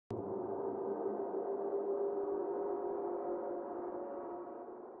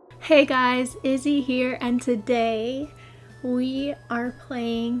Hey guys, Izzy here, and today we are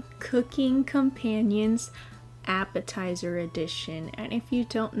playing Cooking Companions Appetizer Edition. And if you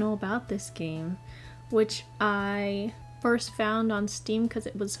don't know about this game, which I first found on Steam because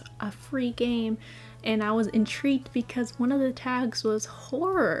it was a free game, and I was intrigued because one of the tags was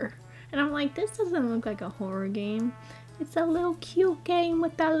horror. And I'm like, this doesn't look like a horror game. It's a little cute game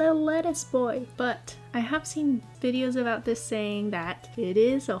with that little lettuce boy. But I have seen videos about this saying that it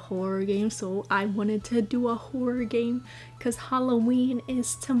is a horror game, so I wanted to do a horror game because Halloween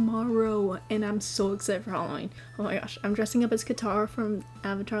is tomorrow and I'm so excited for Halloween. Oh my gosh, I'm dressing up as Katara from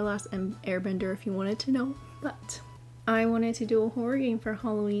Avatar Last Airbender if you wanted to know. But I wanted to do a horror game for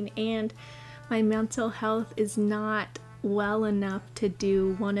Halloween and my mental health is not well enough to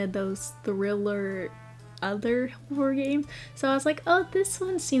do one of those thriller other horror games, so I was like, oh, this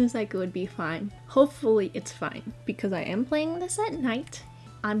one seems like it would be fine. Hopefully it's fine because I am playing this at night.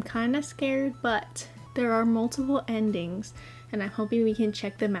 I'm kind of scared, but there are multiple endings and I'm hoping we can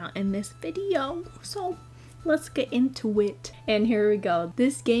check them out in this video, so let's get into it. And here we go.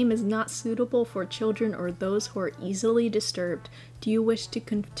 This game is not suitable for children or those who are easily disturbed. Do you wish to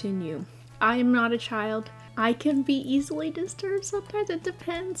continue? I am not a child. I can be easily disturbed sometimes, it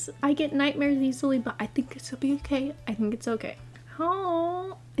depends. I get nightmares easily, but I think it's gonna be okay. I think it's okay.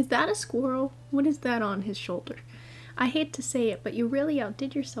 Oh, is that a squirrel? What is that on his shoulder? I hate to say it, but you really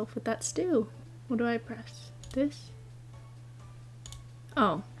outdid yourself with that stew. What do I press? This?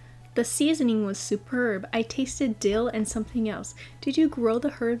 Oh, the seasoning was superb. I tasted dill and something else. Did you grow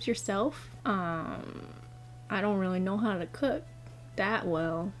the herbs yourself? I don't really know how to cook that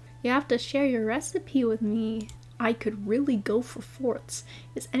well. You have to share your recipe with me. I could really go for fourths.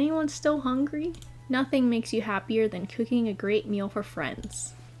 Is anyone still hungry? Nothing makes you happier than cooking a great meal for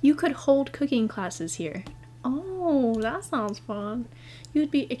friends. You could hold cooking classes here. Oh, that sounds fun. You'd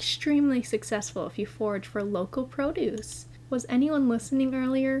be extremely successful if you forage for local produce. Was anyone listening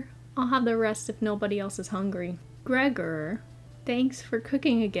earlier? I'll have the rest if nobody else is hungry. Gregor, thanks for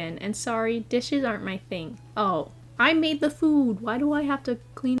cooking again, and sorry, dishes aren't my thing. Oh. I made the food. Why do I have to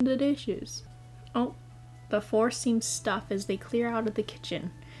clean the dishes? Oh, the four seem stuffed as they clear out of the kitchen.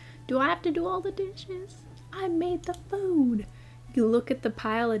 Do I have to do all the dishes? I made the food. You look at the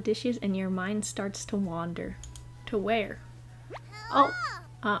pile of dishes and your mind starts to wander. To where? Oh,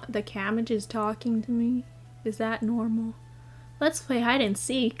 the cabbage is talking to me. Is that normal? Let's play hide and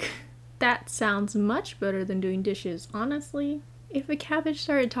seek. That sounds much better than doing dishes, honestly. If a cabbage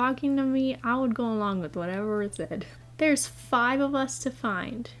started talking to me, I would go along with whatever it said. There's 5 of us to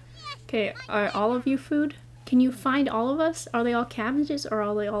find. Okay, are all of you food? Can you find all of us? Are they all cabbages or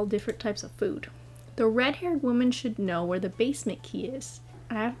are they all different types of food? The red-haired woman should know where the basement key is.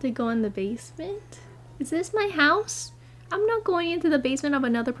 I have to go in the basement? Is this my house? I'm not going into the basement of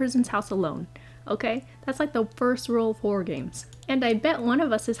another person's house alone. Okay? That's like the first rule of horror games. And I bet one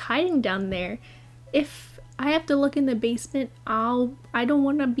of us is hiding down there. If I have to look in the basement, I don't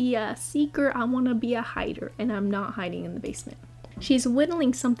want to be a seeker, I want to be a hider, and I'm not hiding in the basement. She's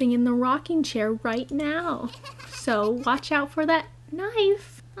whittling something in the rocking chair right now, so watch out for that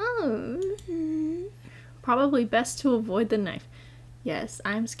knife. Oh. Probably best to avoid the knife. Yes,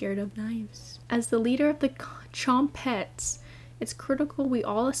 I'm scared of knives. As the leader of the Chompettes, it's critical we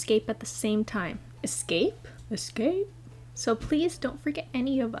all escape at the same time. Escape? Escape? So please don't forget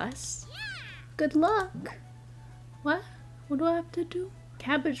any of us. Good luck. What? What do I have to do?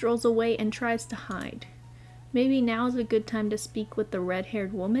 Cabbage rolls away and tries to hide. Maybe now is a good time to speak with the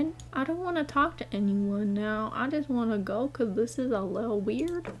red-haired woman. I don't want to talk to anyone now. I just want to go because this is a little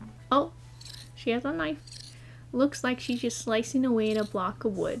weird. Oh, she has a knife. Looks like she's just slicing away at a block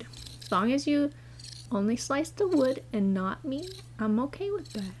of wood. As long as you only slice the wood and not me, I'm okay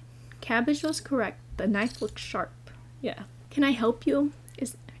with that. Cabbage was correct. The knife looks sharp. Yeah. Can I help you?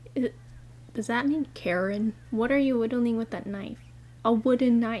 Does that mean Karen? What are you whittling with that knife? A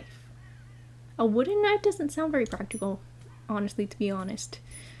wooden knife. A wooden knife doesn't sound very practical, honestly, to be honest.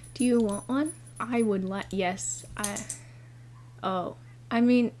 Do you want one? I would yes. Oh. I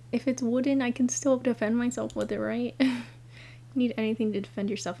mean, if it's wooden, I can still defend myself with it, right? You need anything to defend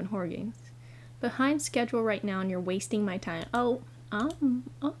yourself in horror games. Behind schedule right now and you're wasting my time. Oh,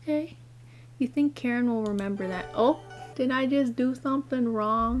 okay. You think Karen will remember that? Oh, did I just do something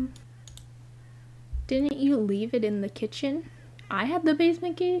wrong? Didn't you leave it in the kitchen? I had the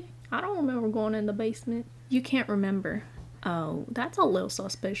basement key. I don't remember going in the basement. You can't remember. Oh, that's a little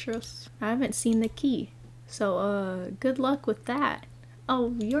suspicious. I haven't seen the key. So, good luck with that.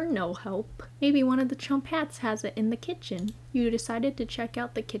 Oh, you're no help. Maybe one of the Chompettes has it in the kitchen. You decided to check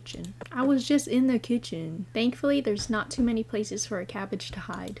out the kitchen. I was just in the kitchen. Thankfully, there's not too many places for a cabbage to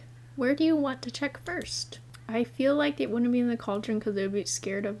hide. Where do you want to check first? I feel like it wouldn't be in the cauldron because they would be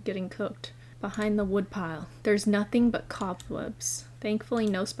scared of getting cooked. Behind the wood pile. There's nothing but cobwebs. Thankfully,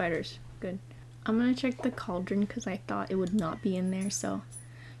 no spiders. Good. I'm gonna check the cauldron because I thought it would not be in there, so.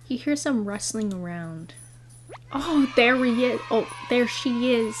 You hear some rustling around. Oh, there he is. Oh, there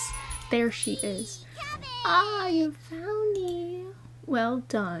she is. There she is. Ah, you found me. Well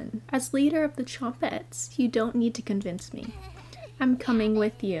done. As leader of the Chompettes, you don't need to convince me. I'm coming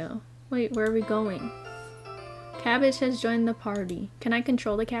with you. Wait, where are we going? Cabbage has joined the party. Can I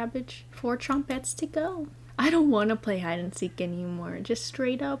control the cabbage? 4 Chompettes to go. I don't want to play hide and seek anymore. Just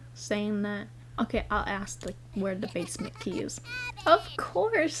straight up saying that. Okay, I'll ask where the basement key is. Of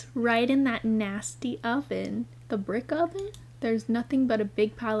course, right in that nasty oven. The brick oven? There's nothing but a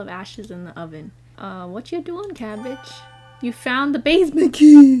big pile of ashes in the oven. What you doing, Cabbage? You found the basement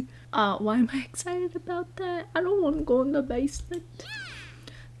key! Why am I excited about that? I don't want to go in the basement.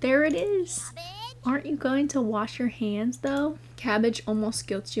 There it is. Aren't you going to wash your hands, though? Cabbage almost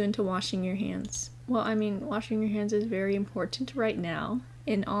guilts you into washing your hands. Well, I mean, washing your hands is very important right now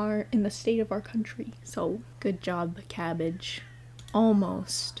in the state of our country. So, good job, Cabbage.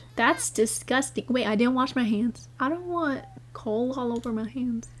 Almost. That's disgusting. Wait, I didn't wash my hands. I don't want coal all over my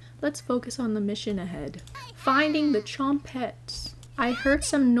hands. Let's focus on the mission ahead. Finding the Chompettes. I heard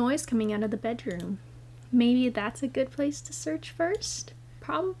some noise coming out of the bedroom. Maybe that's a good place to search first?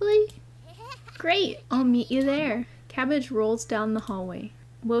 Probably. Great, I'll meet you there. Cabbage rolls down the hallway.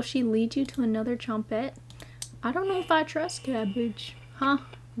 Will she lead you to another Chompette? I don't know if I trust Cabbage. Huh?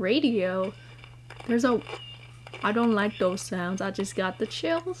 Radio? I don't like those sounds. I just got the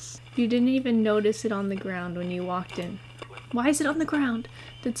chills. You didn't even notice it on the ground when you walked in. Why is it on the ground?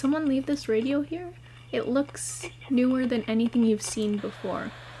 Did someone leave this radio here? It looks newer than anything you've seen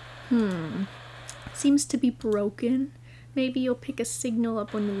before. Seems to be broken. Maybe you'll pick a signal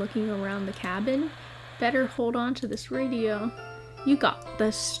up when you're looking around the cabin. Better hold on to this radio. You got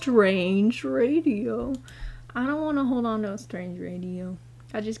the strange radio. I don't want to hold on to a strange radio.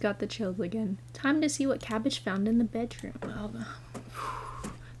 I just got the chills again. Time to see what Cabbage found in the bedroom.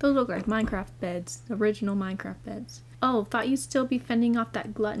 Those look like Minecraft beds. Original Minecraft beds. Oh, thought you'd still be fending off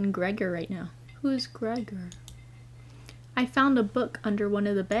that glutton Gregor right now. Who's Gregor? I found a book under one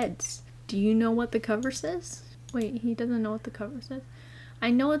of the beds. Do you know what the cover says? Wait, he doesn't know what the cover says?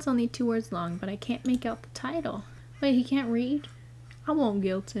 I know it's only 2 words long, but I can't make out the title. Wait, he can't read? I won't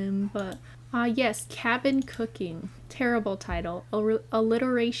guilt him, but... yes, Cabin Cooking. Terrible title.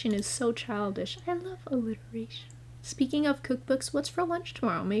 Alliteration is so childish. I love alliteration. Speaking of cookbooks, what's for lunch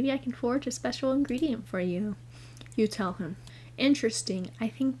tomorrow? Maybe I can forge a special ingredient for you. You tell him. Interesting. I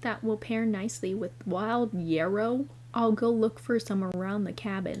think that will pair nicely with wild yarrow. I'll go look for some around the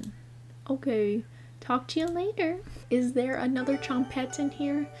cabin. Okay. Talk to you later. Is there another Chompette in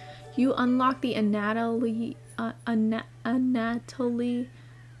here? You unlock the Anatoly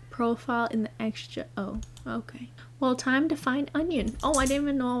profile in the extra. Oh, okay. Well, time to find onion. Oh, I didn't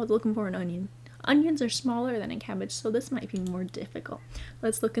even know I was looking for an onion. Onions are smaller than a cabbage, so this might be more difficult.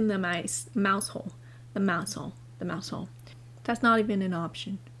 Let's look in the mouse hole. The mouse hole. The mouse hole. That's not even an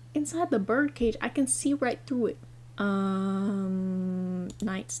option. Inside the bird cage, I can see right through it.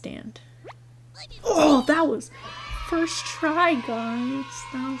 Nightstand. Oh, that was first try, guys.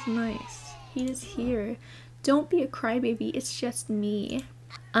 That was nice. He is here. Don't be a crybaby. It's just me.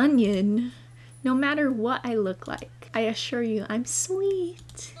 Onion. No matter what I look like, I assure you, I'm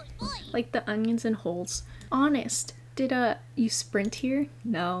sweet. Like the onions and holes. Honest. Did you sprint here?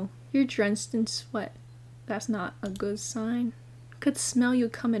 No. You're drenched in sweat. That's not a good sign. Could smell you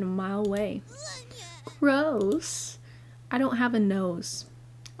coming a mile away. Gross. I don't have a nose.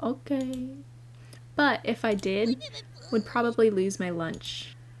 Okay. But if I did, would probably lose my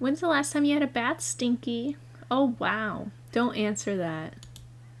lunch. When's the last time you had a bath, Stinky? Oh, wow. Don't answer that.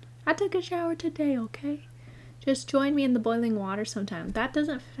 I took a shower today, okay? Just join me in the boiling water sometime. That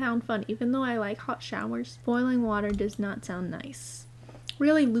doesn't sound fun, even though I like hot showers. Boiling water does not sound nice.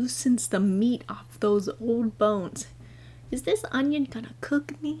 Really loosens the meat off those old bones. Is this onion gonna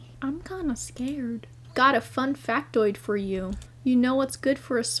cook me? I'm kinda scared. Got a fun factoid for you. You know what's good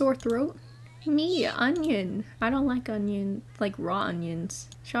for a sore throat? Me, onion. I don't like onion, like raw onions.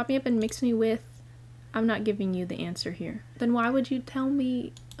 Chop me up and mix me with... I'm not giving you the answer here. Then why would you tell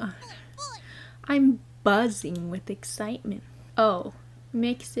me... I'm buzzing with excitement. Oh,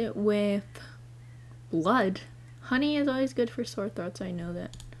 mix it with blood. Honey is always good for sore throats, I know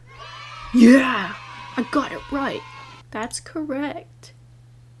that. Yeah! I got it right! That's correct.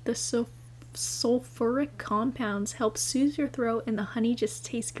 The sulfuric compounds help soothe your throat and the honey just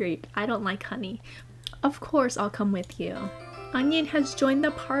tastes great. I don't like honey. Of course I'll come with you. Onion has joined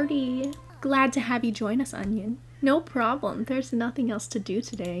the party. Glad to have you join us, Onion. No problem. There's nothing else to do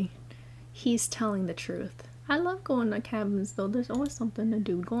today. He's telling the truth. I love going to cabins though. There's always something to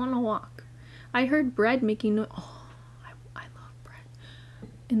do. Go on a walk. I heard Bread making noise. Oh, I love Bread.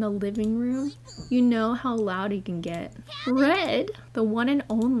 In the living room. You know how loud he can get. Bread, the one and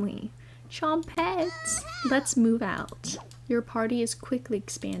only. Chompettes. Let's move out. Your party is quickly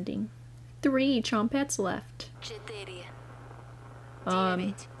expanding. 3 Chompettes left.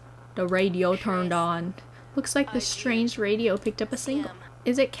 The radio turned on. Looks like the strange radio picked up a single.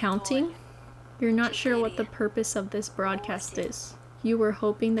 Is it counting? You're not sure what the purpose of this broadcast is. You were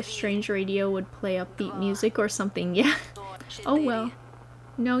hoping the strange radio would play upbeat music or something, yeah? Oh well.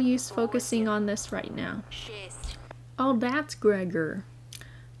 No use focusing on this right now. Oh, that's Gregor.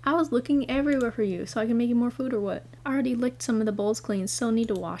 I was looking everywhere for you, so I can make you more food or what? I already licked some of the bowls clean, so need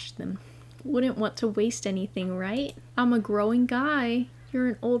to wash them. Wouldn't want to waste anything, right? I'm a growing guy. You're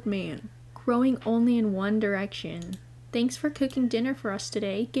an old man. Growing only in one direction. Thanks for cooking dinner for us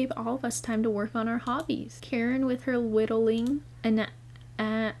today. Gave all of us time to work on our hobbies. Karen with her whittling,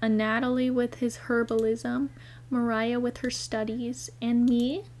 Natalie with his herbalism, Mariah with her studies, and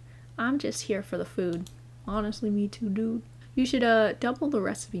me? I'm just here for the food. Honestly, me too, dude. You should double the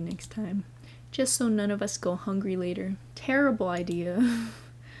recipe next time. Just so none of us go hungry later. Terrible idea.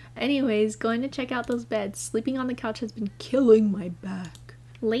 Anyways, going to check out those beds. Sleeping on the couch has been killing my back.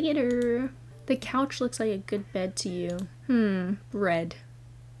 Later. The couch looks like a good bed to you. Bread.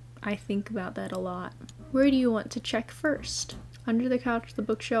 I think about that a lot. Where do you want to check first? Under the couch, the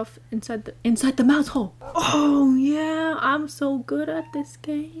bookshelf, inside the mouse hole. Oh yeah, I'm so good at this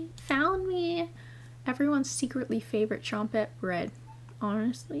game. Found me. Everyone's secretly favorite chompette bread.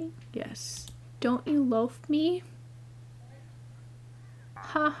 Honestly, yes. Don't you loaf me?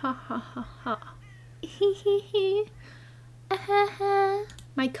 Ha ha ha ha ha. Hee hee hee.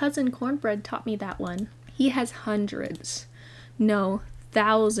 My cousin Cornbread taught me that one. He has hundreds, no,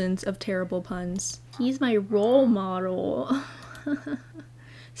 thousands of terrible puns. He's my role model.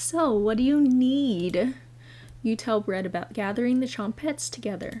 So, what do you need? You tell Bread about gathering the chompettes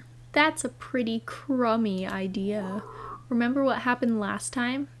together. That's a pretty crummy idea. Remember what happened last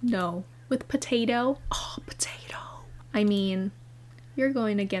time? No. With Potato? Oh, Potato. I mean, you're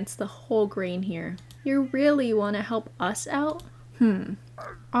going against the whole grain here. You really want to help us out?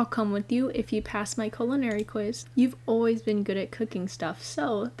 I'll come with you if you pass my culinary quiz. You've always been good at cooking stuff,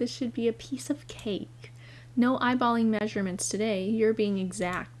 so this should be a piece of cake. No eyeballing measurements today. You're being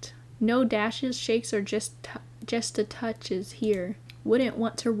exact. No dashes, shakes, or just a touches here. Wouldn't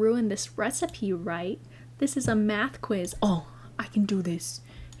want to ruin this recipe, right? This is a math quiz. Oh, I can do this.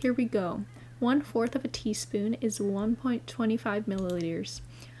 Here we go. 1/4 of a teaspoon is 1.25 milliliters.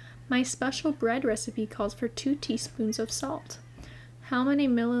 My special bread recipe calls for 2 teaspoons of salt. How many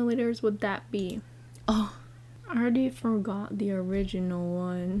milliliters would that be? Oh, I already forgot the original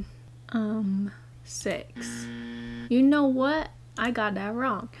one. 6. You know what? I got that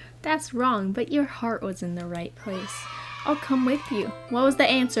wrong. That's wrong, but your heart was in the right place. I'll come with you. What was the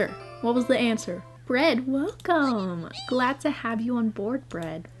answer? What was the answer? Bread, welcome. Glad to have you on board,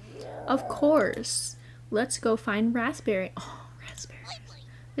 Bread. Of course. Let's go find Raspberry. Oh, raspberries.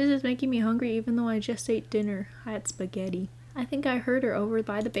 This is making me hungry even though I just ate dinner. I had spaghetti. I think I heard her over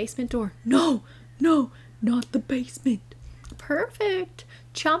by the basement door. No, no, not the basement. Perfect.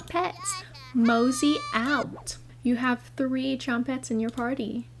 Chompettes, mosey out. You have 3 chompettes in your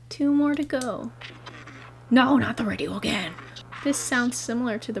party. 2 more to go. No, not the radio again. This sounds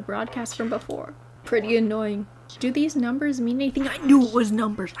similar to the broadcast from before. Pretty annoying. Do these numbers mean anything? I knew it was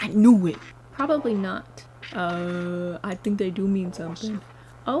numbers. I knew it. Probably not. I think they do mean something.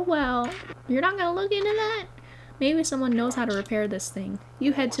 Oh well. You're not gonna look into that? Maybe someone knows how to repair this thing.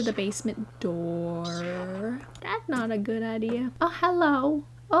 You head to the basement door. That's not a good idea. Oh, hello.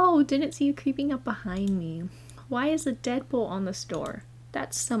 Oh, didn't see you creeping up behind me. Why is a deadbolt on this door?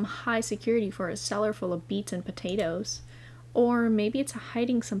 That's some high security for a cellar full of beets and potatoes. Or maybe it's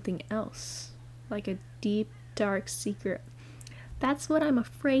hiding something else. Like a deep, dark secret. That's what I'm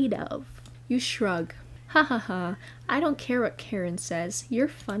afraid of. You shrug. Ha ha ha. I don't care what Karen says. You're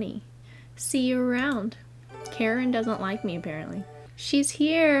funny. See you around. Karen doesn't like me, apparently. She's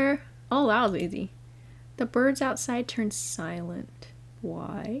here! Oh, that was easy. The birds outside turned silent.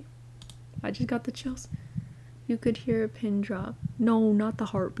 Why? I just got the chills. You could hear a pin drop. No, not the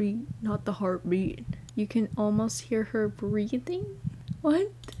heartbeat. Not the heartbeat. You can almost hear her breathing?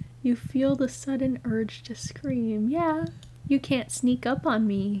 What? You feel the sudden urge to scream. Yeah. You can't sneak up on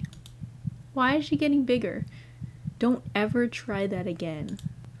me. Why is she getting bigger? Don't ever try that again.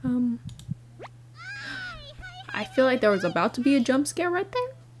 I feel like there was about to be a jump scare right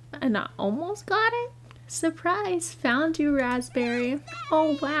there, and I almost got it. Surprise! Found you, Raspberry.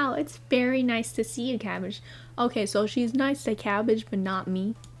 Oh wow, it's very nice to see you, Cabbage. Okay, so she's nice to Cabbage, but not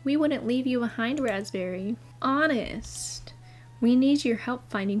me. We wouldn't leave you behind, Raspberry. Honest. We need your help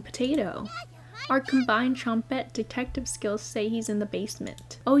finding Potato. Our combined trompette detective skills say he's in the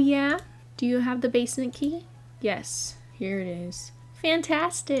basement. Oh yeah? Do you have the basement key? Yes, here it is.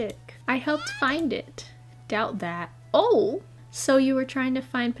 Fantastic! I helped find it. Doubt that. Oh! So you were trying to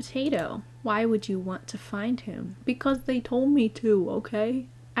find Potato. Why would you want to find him? Because they told me to, okay?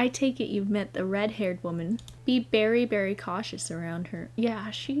 I take it you've met the red-haired woman. Be very, very cautious around her.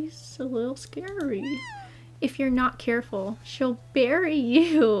 Yeah, she's a little scary. If you're not careful, she'll bury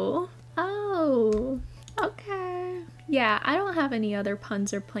you. Oh, okay. Yeah, I don't have any other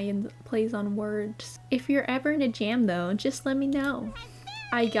puns or plays on words. If you're ever in a jam though, just let me know.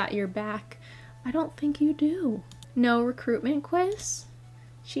 I got your back. I don't think you do. No recruitment quiz?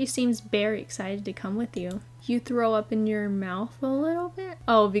 She seems very excited to come with you. You throw up in your mouth a little bit?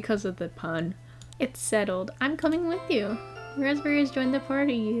 Oh, because of the pun. It's settled. I'm coming with you. Raspberry's joined the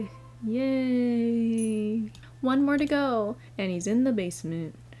party. Yay. One more to go. And he's in the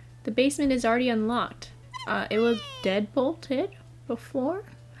basement. The basement is already unlocked. It was deadbolted before?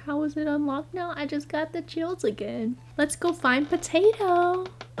 How was it unlocked now? I just got the chills again. Let's go find Potato.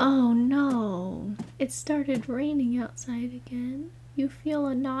 Oh no. It started raining outside again. You feel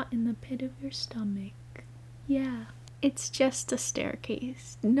a knot in the pit of your stomach. Yeah. It's just a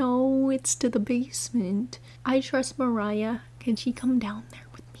staircase. No, it's to the basement. I trust Mariah. Can she come down there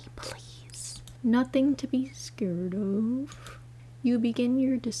with me, please? Nothing to be scared of. You begin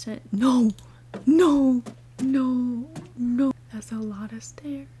your descent. No! No! No! No! That's a lot of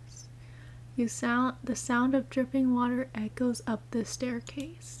stairs. The sound of dripping water echoes up the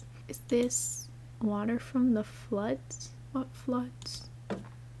staircase. Is this water from the floods? What floods?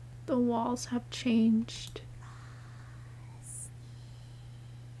 The walls have changed.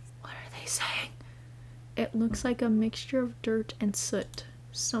 What are they saying? It looks like a mixture of dirt and soot.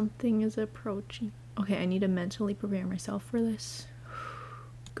 Something is approaching. Okay, I need to mentally prepare myself for this.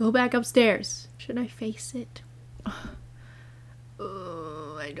 Go back upstairs. Should I face it?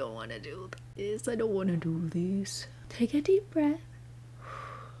 Oh, I don't want to do this. I don't want to do this. Take a deep breath.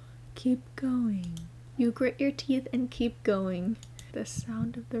 Keep going. You grit your teeth and keep going. The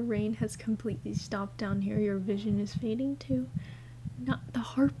sound of the rain has completely stopped down here. Your vision is fading too. Not the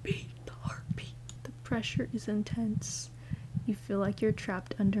heartbeat. The heartbeat. The pressure is intense. You feel like you're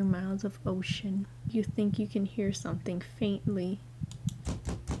trapped under miles of ocean. You think you can hear something faintly.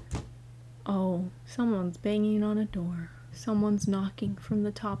 Oh, someone's banging on a door. Someone's knocking from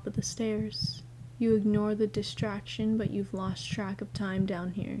the top of the stairs. You ignore the distraction, but you've lost track of time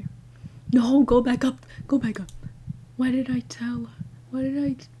down here. No, go back up. Go back up. Why did I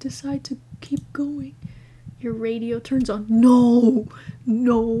decide to keep going? Your radio turns on. No!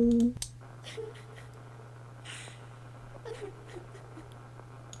 No!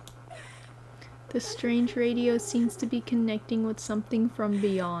 The strange radio seems to be connecting with something from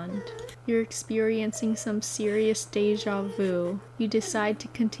beyond. You're experiencing some serious deja vu. You decide to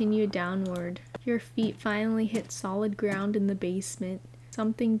continue downward. Your feet finally hit solid ground in the basement.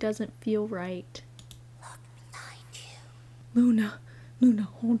 Something doesn't feel right. Look behind you. Luna, Luna,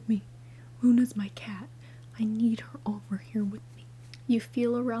 hold me. Luna's my cat. I need her over here with me. You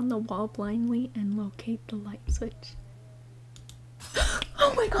feel around the wall blindly and locate the light switch.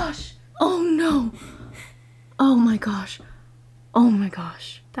 Oh my gosh! Oh no! Oh my gosh! Oh my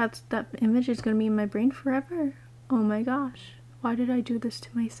gosh! That image is gonna be in my brain forever. Oh my gosh! Why did I do this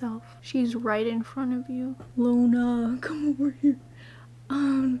to myself? She's right in front of you. Luna, come over here.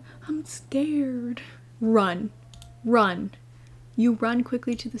 I'm scared. Run. Run. You run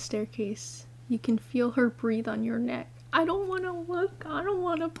quickly to the staircase. You can feel her breathe on your neck. I don't want to look. I don't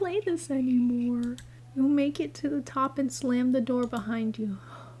want to play this anymore. You'll make it to the top and slam the door behind you.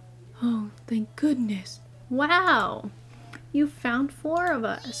 Oh, thank goodness. Wow. You found 4 of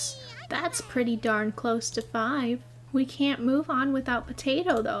us. That's pretty darn close to 5. We can't move on without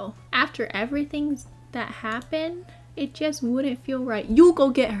Potato though. After everything that happened, it just wouldn't feel right. You go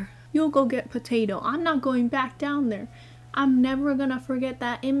get her. You'll go get Potato. I'm not going back down there. I'm never gonna forget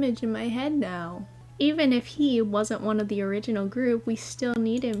that image in my head now. Even if he wasn't one of the original group, we still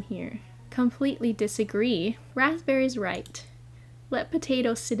need him here. Completely disagree. Raspberry's right. Let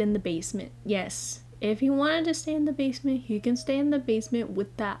Potato sit in the basement. Yes, if he wanted to stay in the basement, he can stay in the basement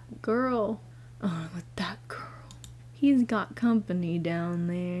with that girl. Oh, with that girl. He's got company down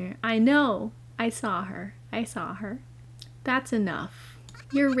there. I know. I saw her. I saw her. That's enough.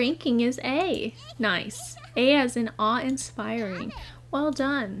 Your ranking is A. Nice. A as in awe-inspiring. Well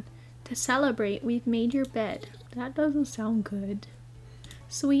done. To celebrate, we've made your bed. That doesn't sound good.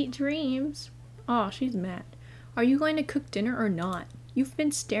 Sweet dreams. Oh, she's mad. Are you going to cook dinner or not? You've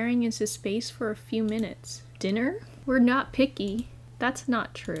been staring into space for a few minutes. Dinner? We're not picky. That's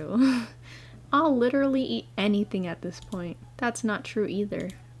not true. I'll literally eat anything at this point. That's not true either.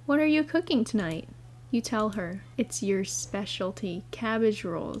 What are you cooking tonight? You tell her. It's your specialty, cabbage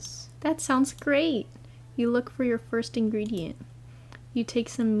rolls. That sounds great. You look for your first ingredient. You take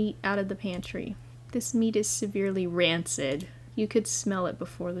some meat out of the pantry. This meat is severely rancid. You could smell it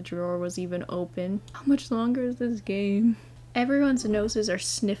before the drawer was even open. How much longer is this game? Everyone's noses are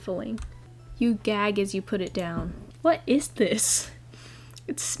sniffling. You gag as you put it down. What is this?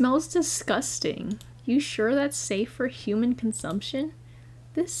 It smells disgusting. You sure that's safe for human consumption?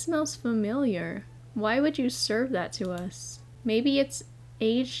 This smells familiar. Why would you serve that to us? Maybe it's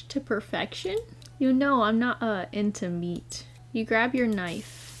aged to perfection? You know I'm not into meat. You grab your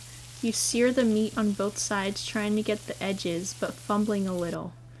knife. You sear the meat on both sides, trying to get the edges, but fumbling a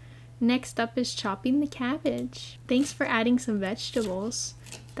little. Next up is chopping the cabbage. Thanks for adding some vegetables.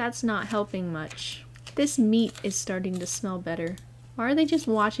 That's not helping much. This meat is starting to smell better. Why are they just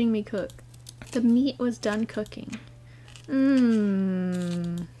watching me cook? The meat was done cooking.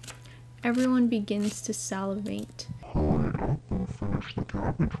 Everyone begins to salivate. Hurry up and finish the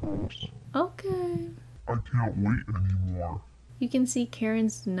cabbage rolls. Okay. I can't wait anymore. You can see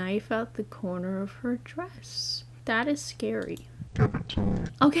Karen's knife out the corner of her dress. That is scary. Give it to me.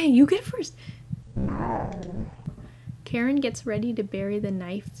 Okay, you get first. No. Karen gets ready to bury the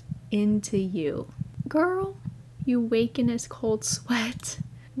knife into you. Girl, you wake in a cold sweat.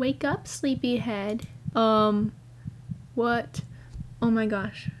 Wake up, sleepyhead. What? Oh my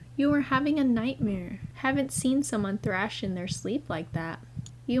gosh. You were having a nightmare. Haven't seen someone thrash in their sleep like that.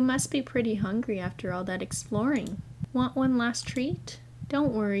 You must be pretty hungry after all that exploring. Want one last treat?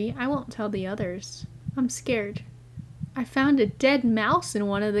 Don't worry, I won't tell the others. I'm scared. I found a dead mouse in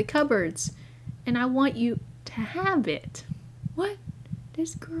one of the cupboards, and I want you to have it. What?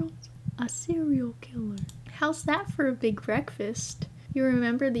 This girl's a serial killer. How's that for a big breakfast? You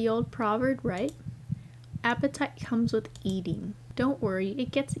remember the old proverb, right? Appetite comes with eating. Don't worry,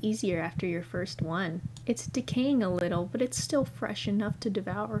 it gets easier after your first one. It's decaying a little, but it's still fresh enough to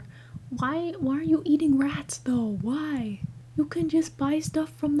devour. Why are you eating rats though? Why? You can just buy stuff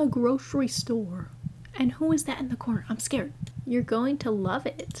from the grocery store. And who is that in the corner? I'm scared. You're going to love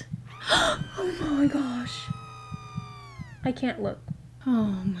it. Oh my gosh. I can't look.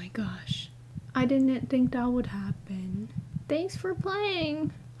 Oh my gosh. I didn't think that would happen. Thanks for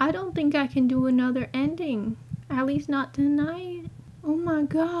playing. I don't think I can do another ending. At least not tonight. Oh my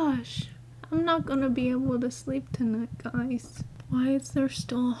gosh. I'm not gonna be able to sleep tonight, guys. Why is there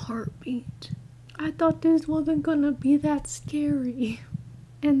still a heartbeat? I thought this wasn't gonna be that scary.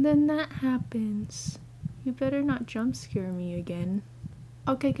 And then that happens. You better not jump scare me again.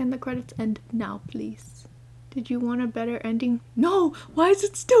 Okay, can the credits end now, please? Did you want a better ending? No! Why is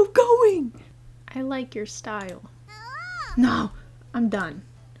it still going? I like your style. No! I'm done.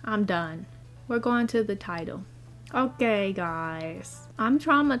 I'm done. We're going to the title. Okay, guys. I'm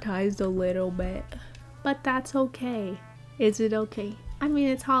traumatized a little bit. But that's okay. Is it okay? I mean,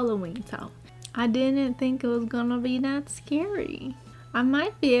 it's Halloween, so I didn't think it was gonna be that scary. I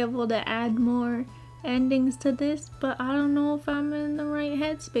might be able to add more endings to this, but I don't know if I'm in the right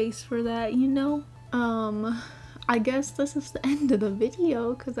headspace for that, you know? I guess this is the end of the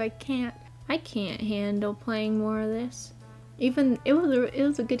video because I can't handle playing more of this. Even it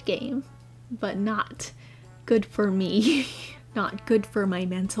was a good game, but not good for me. Not good for my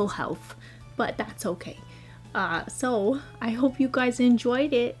mental health, but that's okay. So I hope you guys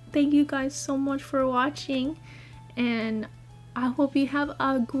enjoyed it. Thank you guys so much for watching, and I hope you have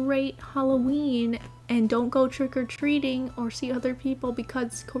a great Halloween, and don't go trick-or-treating or see other people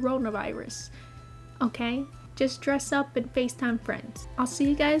because coronavirus. Okay? Just dress up and FaceTime friends. I'll see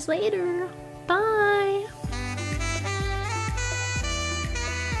you guys later.